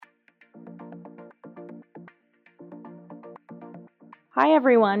Hi,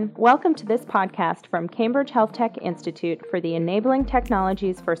 everyone. Welcome to this podcast from Cambridge Health Tech Institute for the Enabling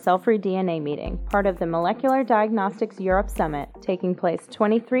Technologies for Cell-Free DNA meeting, part of the Molecular Diagnostics Europe Summit, taking place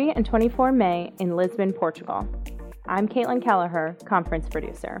 23 and 24 May in Lisbon, Portugal. I'm Caitlin Kelleher, conference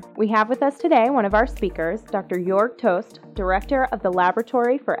producer. We have with us today one of our speakers, Dr. Jörg Tost, Director of the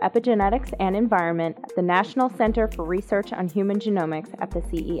Laboratory for Epigenetics and Environment at the National Center for Research on Human Genomics at the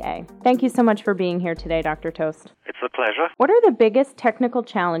CEA. Thank you so much for being here today, Dr. Tost. It's a pleasure. What are the biggest technical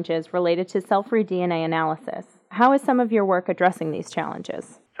challenges related to cell-free DNA analysis? How is some of your work addressing these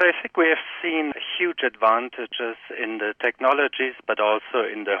challenges? So I think we have seen huge advantages in the technologies, but also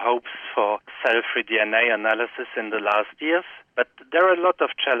in the hopes for cell-free DNA analysis in the last years. But there are a lot of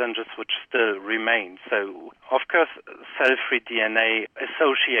challenges which still remain. So, of course, cell-free DNA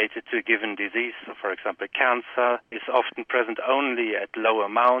associated to a given disease, so for example, cancer, is often present only at low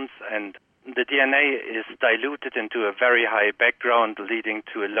amounts, and the DNA is diluted into a very high background, leading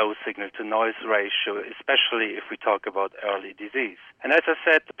to a low signal-to-noise ratio, especially if we talk about early disease. And as I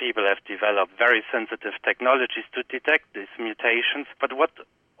said, people have developed very sensitive technologies to detect these mutations, but what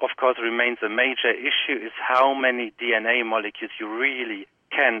of course remains a major issue is how many DNA molecules you really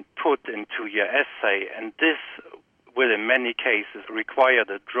can put into your assay, and this will in many cases require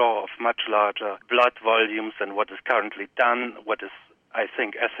the draw of much larger blood volumes than what is currently done, what is I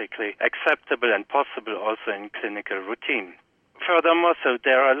think ethically acceptable and possible also in clinical routine. Furthermore, so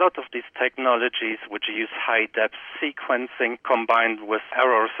there are a lot of these technologies which use high-depth sequencing combined with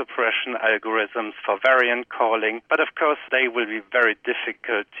error suppression algorithms for variant calling, but of course they will be very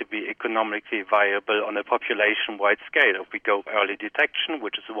difficult to be economically viable on a population-wide scale. If we go early detection,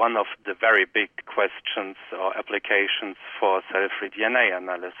 which is one of the very big questions or applications for cell-free DNA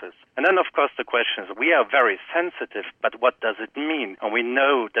analysis. And then, of course, the question is, we are very sensitive, but what does it mean? And we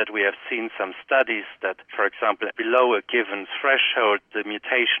know that we have seen some studies that, for example, below a given threshold, the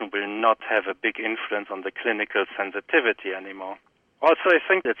mutation will not have a big influence on the clinical sensitivity anymore. Also, I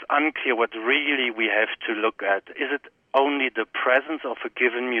think it's unclear what really we have to look at. Is it only the presence of a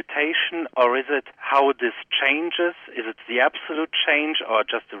given mutation, or is it how this changes? Is it the absolute change or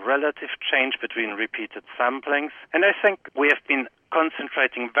just a relative change between repeated samplings? And I think we have been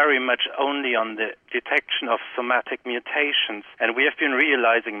concentrating very much only on the detection of somatic mutations, and we have been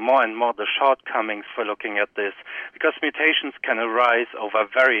realizing more and more the shortcomings for looking at this, because mutations can arise over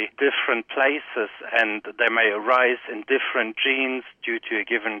very different places, and they may arise in different genes due to a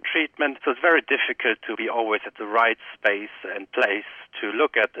given treatment, so it's very difficult to be always at the right space and place to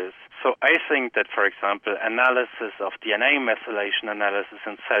look at this. So I think that, for example, analysis of DNA methylation analysis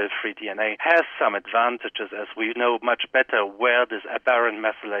in cell-free DNA has some advantages, as we know much better where this aberrant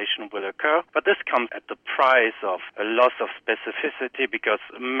methylation will occur. But this comes at the price of a loss of specificity, because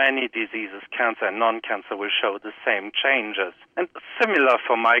many diseases, cancer and non-cancer, will show the same changes. And similar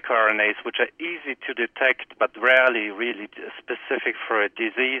for microRNAs, which are easy to detect but rarely really specific for a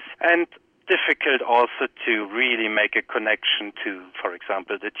disease, and difficult also to really make a connection to, for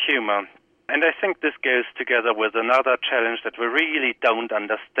example, the tumor. And I think this goes together with another challenge, that we really don't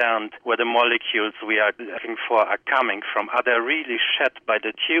understand where the molecules we are looking for are coming from. Are they really shed by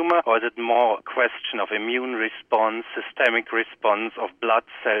the tumor, or is it more a question of immune response, systemic response of blood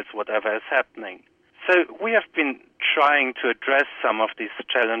cells, whatever is happening? So we have been trying to address some of these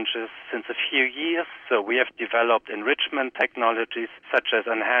challenges since a few years. So we have developed enrichment technologies such as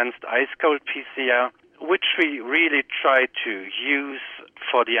enhanced ice-cold PCR, which we really try to use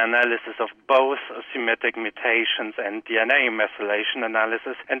for the analysis of both somatic mutations and DNA methylation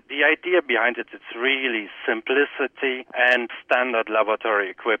analysis. And the idea behind it is really simplicity and standard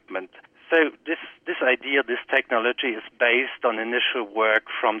laboratory equipment. So this idea, this technology is based on initial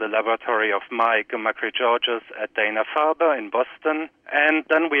work from the laboratory of Mike Macri-Georges at Dana-Farber in Boston. And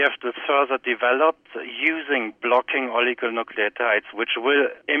then we have this further developed using blocking oligonucleotides, which will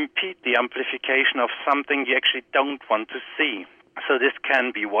impede the amplification of something you actually don't want to see. So this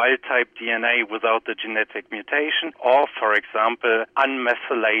can be wild-type DNA without the genetic mutation, or, for example,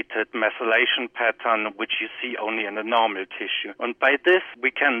 unmethylated methylation pattern, which you see only in the normal tissue. And by this,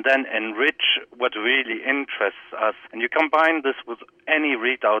 we can then enrich what really interests us. And you combine this with any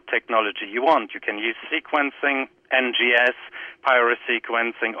readout technology you want. You can use sequencing, NGS,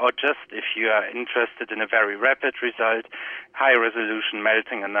 pyrosequencing, or just, if you are interested in a very rapid result, high-resolution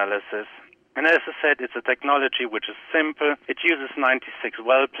melting analysis. And as I said, it's a technology which is simple. It uses 96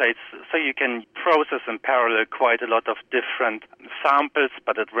 well plates, so you can process in parallel quite a lot of different samples,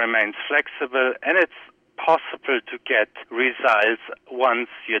 but it remains flexible, and it's possible to get results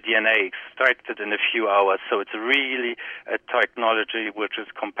once your DNA is extracted in a few hours. So it's really a technology which is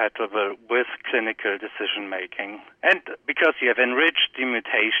compatible with clinical decision making. And because you have enriched the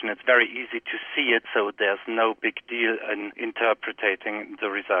mutation, it's very easy to see it, so there's no big deal in interpreting the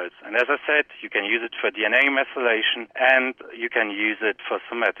results. And as I said, you can use it for DNA methylation and you can use it for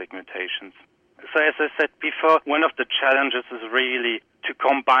somatic mutations. So as I said before, one of the challenges is really to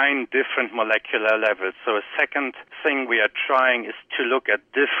combine different molecular levels. So a second thing we are trying is to look at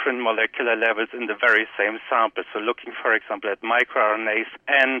different molecular levels in the very same sample. So looking, for example, at microRNAs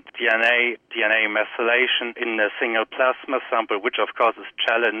and DNA methylation in a single plasma sample, which of course is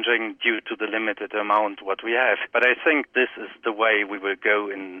challenging due to the limited amount what we have. But I think this is the way we will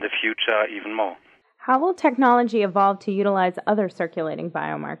go in the future even more. How will technology evolve to utilize other circulating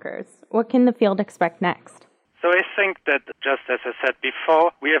biomarkers? What can the field expect next? So I think that, just as I said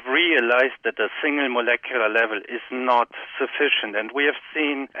before, we have realized that a single molecular level is not sufficient. And we have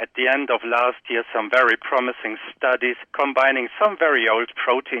seen at the end of last year some very promising studies combining some very old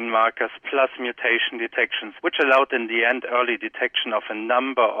protein markers plus mutation detections, which allowed in the end early detection of a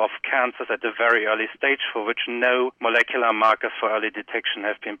number of cancers at a very early stage for which no molecular markers for early detection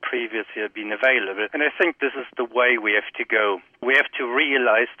have been previously available. And I think this is the way we have to go. We have to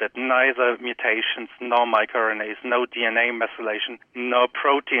realize that neither mutations nor microRNAs, no DNA methylation, nor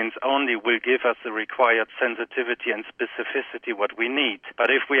proteins only will give us the required sensitivity and specificity what we need. But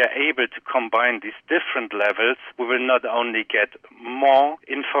if we are able to combine these different levels, we will not only get more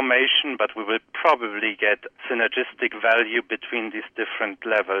information, but we will probably get synergistic value between these different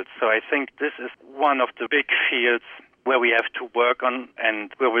levels. So I think this is one of the big fields where we have to work on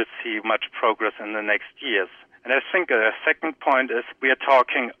and where we'll see much progress in the next years. And I think a second point is we are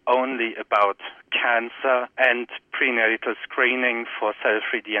talking only about cancer and prenatal screening for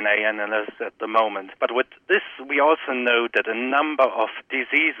cell-free DNA analysis at the moment. But with this, we also know that a number of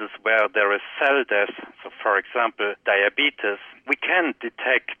diseases where there is cell death, so for example, diabetes, we can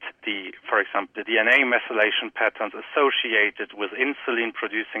detect the DNA methylation patterns associated with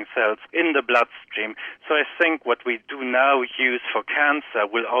insulin-producing cells in the bloodstream. So I think what we do now use for cancer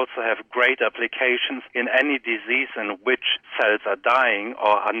will also have great applications in any disease in which cells are dying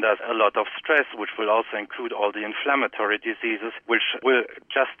or under a lot of stress, which will also include all the inflammatory diseases, which will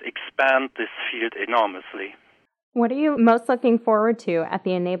just expand this field enormously. What are you most looking forward to at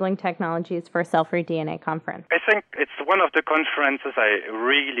the Enabling Technologies for Cell-Free DNA conference? I think it's one of the conferences I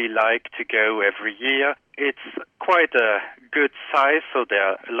really like to go every year. It's quite a good size, so there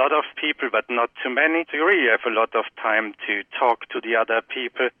are a lot of people, but not too many. So you really have a lot of time to talk to the other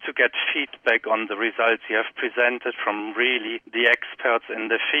people, to get feedback on the results you have presented from really the experts in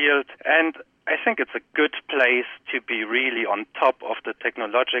the field. And I think it's a good place to be really on top of the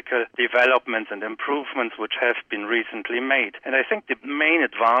technological developments and improvements which have been recently made. And I think the main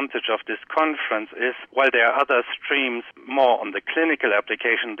advantage of this conference is, while there are other streams more on the clinical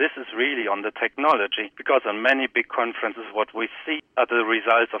application, this is really on the technology. Because on many big conferences, what we see are the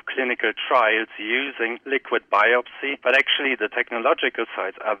results of clinical trials using liquid biopsy, but actually the technological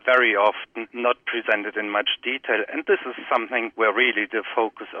sides are very often not presented in much detail. And this is something where really the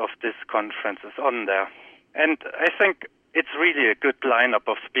focus of this conference is on there. And I think it's really a good lineup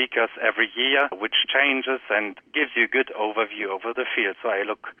of speakers every year, which changes and gives you a good overview over the field. So I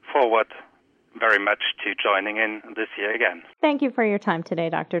look forward very much to joining in this year again. Thank you for your time today,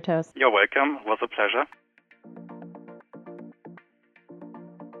 Dr. Tost. You're welcome. It was a pleasure.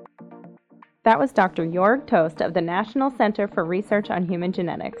 That was Dr. Jörg Tost of the National Center for Research on Human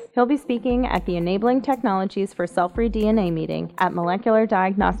Genetics. He'll be speaking at the Enabling Technologies for Cell-Free DNA meeting at Molecular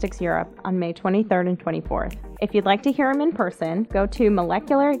Diagnostics Europe on May 23rd and 24th. If you'd like to hear him in person, go to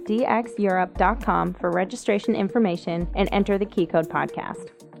moleculardxeurope.com for registration information and enter the key code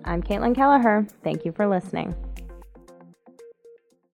podcast. I'm Caitlin Kelleher. Thank you for listening.